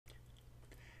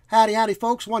Howdy, howdy,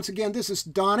 folks. Once again, this is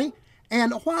Donnie.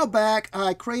 And a while back,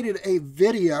 I created a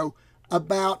video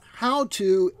about how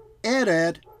to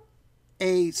edit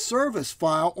a service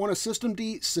file on a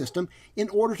systemd system in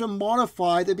order to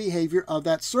modify the behavior of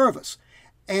that service.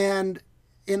 And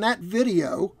in that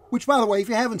video, which, by the way, if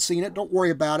you haven't seen it, don't worry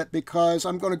about it because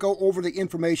I'm going to go over the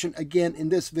information again in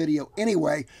this video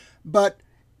anyway. But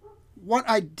what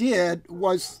I did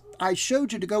was I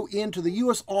showed you to go into the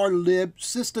usrlib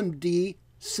systemd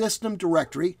system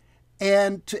directory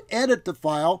and to edit the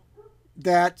file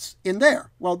that's in there.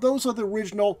 Well, those are the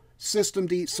original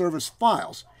systemd service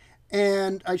files.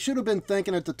 And I should have been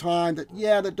thinking at the time that,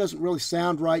 yeah, that doesn't really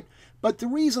sound right. But the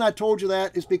reason I told you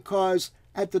that is because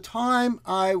at the time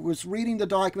I was reading the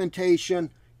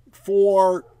documentation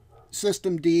for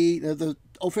systemd, the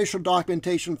official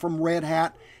documentation from Red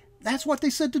Hat. That's what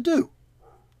they said to do.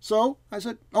 So I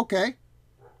said, okay,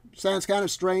 sounds kind of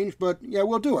strange, but yeah,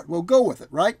 we'll do it. We'll go with it,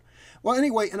 right? Well,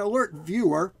 anyway, an alert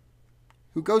viewer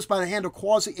who goes by the handle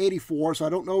Quasi84, so I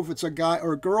don't know if it's a guy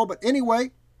or a girl, but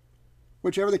anyway,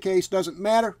 whichever the case, doesn't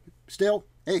matter. Still,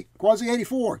 hey,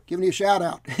 Quasi84, giving you a shout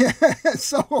out.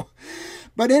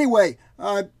 But anyway,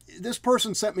 this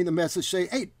person sent me the message saying,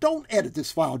 hey, don't edit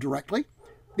this file directly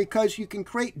because you can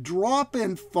create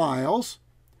drop-in files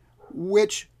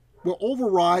which will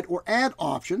override or add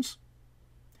options.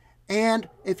 And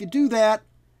if you do that,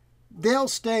 they'll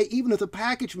stay even if the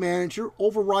package manager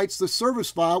overwrites the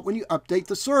service file when you update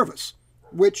the service,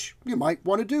 which you might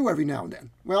want to do every now and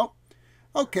then. Well,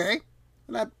 okay,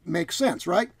 that makes sense,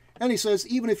 right? And he says,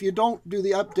 even if you don't do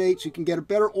the updates, you can get a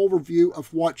better overview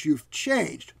of what you've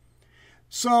changed.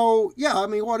 So, yeah, I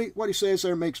mean, what he says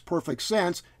there makes perfect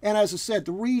sense. And as I said,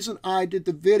 the reason I did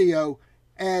the video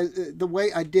the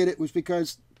way I did it was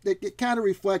because it kind of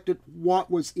reflected what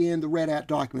was in the Red Hat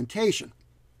documentation.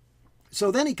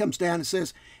 So then he comes down and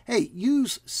says, hey,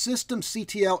 use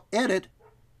systemctl edit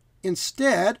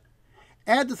instead,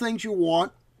 add the things you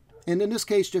want, and in this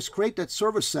case, just create that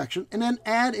service section, and then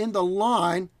add in the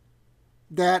line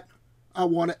that I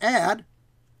want to add,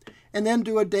 and then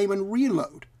do a daemon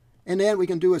reload. And then we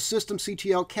can do a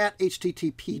systemctl cat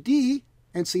httpd,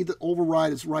 and see the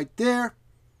override is right there.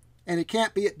 And it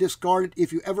can't be discarded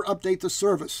if you ever update the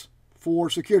service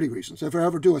for security reasons, if you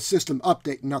ever do a system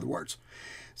update, in other words.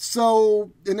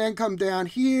 So, and then come down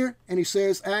here, and he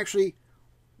says, actually,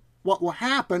 what will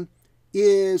happen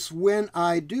is when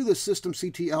I do the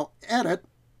systemctl edit,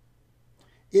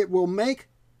 it will make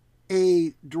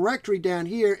a directory down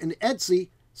here in the etc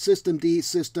systemd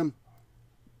system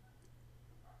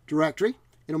directory.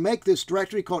 It'll make this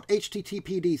directory called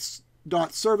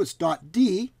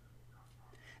httpd.service.d,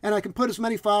 and I can put as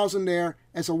many files in there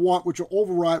as I want, which will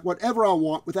override whatever I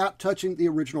want without touching the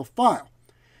original file.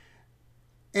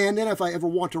 And then if I ever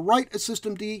want to write a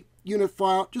systemd unit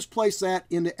file, just place that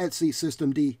in the etc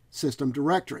systemd system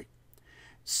directory.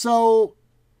 So,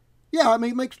 yeah, I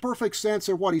mean, it makes perfect sense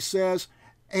of what he says.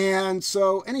 And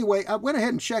so, anyway, I went ahead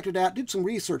and checked it out, did some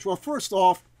research. Well, first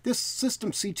off, this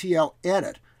systemctl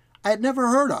edit I had never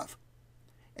heard of.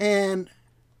 And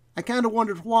I kind of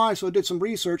wondered why, so I did some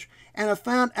research, and I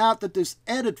found out that this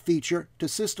edit feature to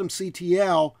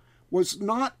systemctl was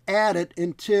not added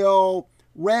until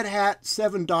Red Hat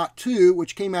 7.2,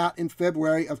 which came out in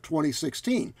February of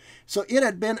 2016. So it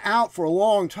had been out for a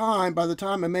long time by the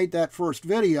time I made that first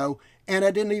video, and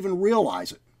I didn't even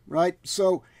realize it, right?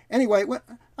 So anyway,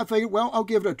 I figured, well, I'll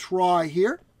give it a try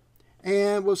here,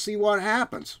 and we'll see what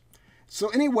happens. So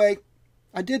anyway,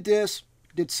 I did this,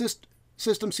 did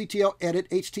systemctl edit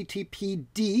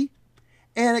httpd,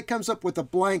 and it comes up with a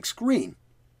blank screen.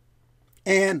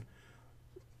 And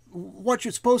what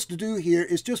you're supposed to do here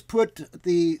is just put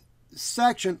the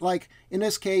section, like in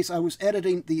this case, I was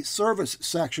editing the service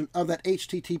section of that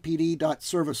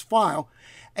httpd.service file.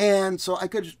 And so I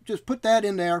could just put that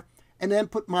in there and then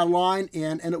put my line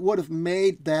in, and it would have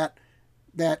made that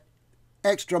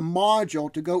extra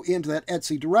module to go into that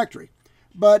etc directory.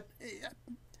 But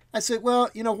I said, well,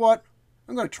 you know what?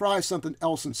 I'm going to try something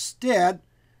else instead.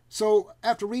 So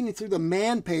after reading through the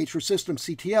man page for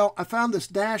systemctl, I found this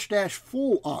 --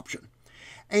 full option.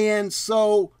 And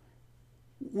so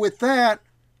with that,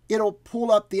 it'll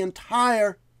pull up the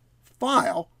entire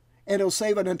file, and it'll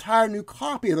save an entire new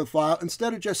copy of the file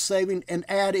instead of just saving an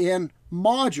add-in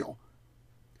module.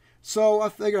 So I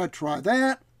figured I'd try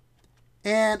that,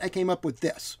 and I came up with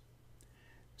this.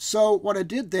 So what I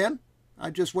did then,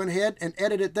 I just went ahead and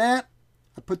edited that.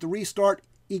 I put the restart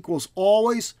equals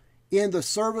always in the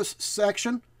service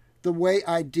section the way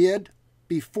I did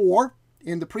before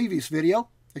in the previous video,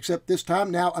 except this time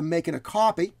now I'm making a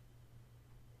copy.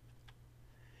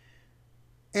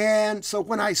 And so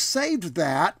when I saved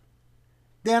that,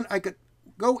 then I could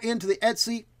go into the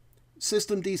etc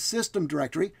systemd system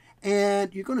directory,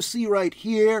 and you're going to see right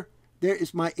here, there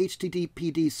is my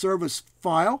httpd service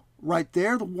file right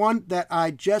there, the one that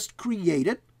I just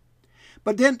created.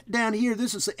 But then down here,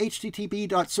 this is the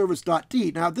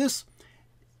http.service.d. Now this,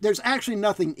 there's actually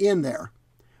nothing in there,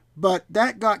 but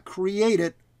that got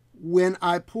created when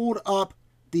I pulled up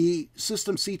the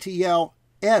systemctl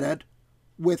edit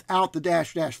without the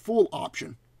 -- full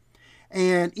option.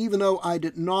 And even though I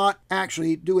did not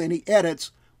actually do any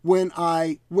edits, when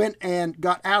I went and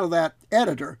got out of that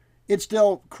editor, it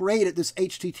still created this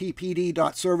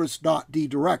httpd.service.d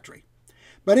directory.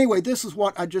 But anyway, this is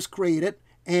what I just created.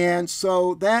 And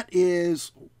so that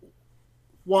is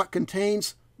what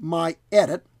contains my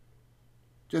edit,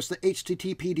 just the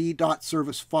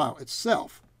httpd.service file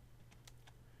itself.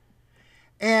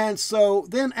 And so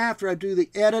then after I do the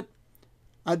edit,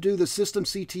 I do the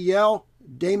systemctl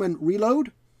daemon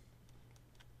reload.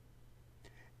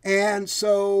 And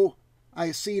so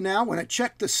I see now when I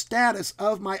check the status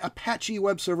of my Apache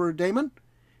web server daemon,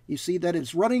 you see that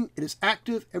it's running, it is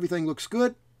active, everything looks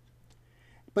good.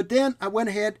 But then I went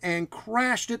ahead and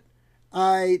crashed it.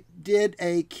 I did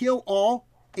a kill all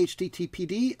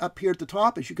httpd up here at the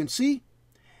top, as you can see,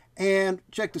 and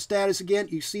check the status again.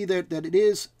 You see that it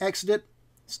is exited,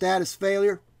 status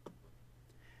failure,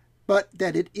 but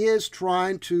that it is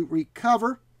trying to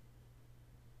recover.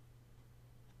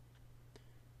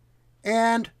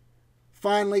 And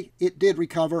finally, it did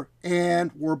recover,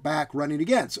 and we're back running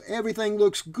again. So everything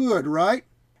looks good, right?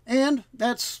 And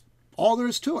that's all there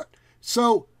is to it.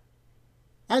 So,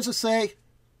 as I say,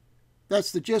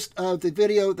 that's the gist of the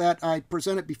video that I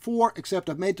presented before, except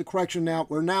I've made the correction now.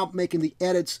 We're now making the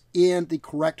edits in the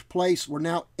correct place. We're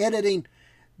now editing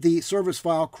the service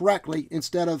file correctly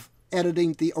instead of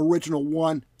editing the original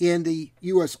one in the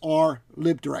usr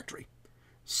lib directory.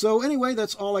 So anyway,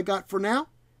 that's all I got for now.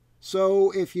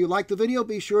 So if you like the video,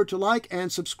 be sure to like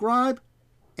and subscribe,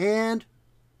 and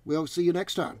we'll see you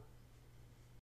next time.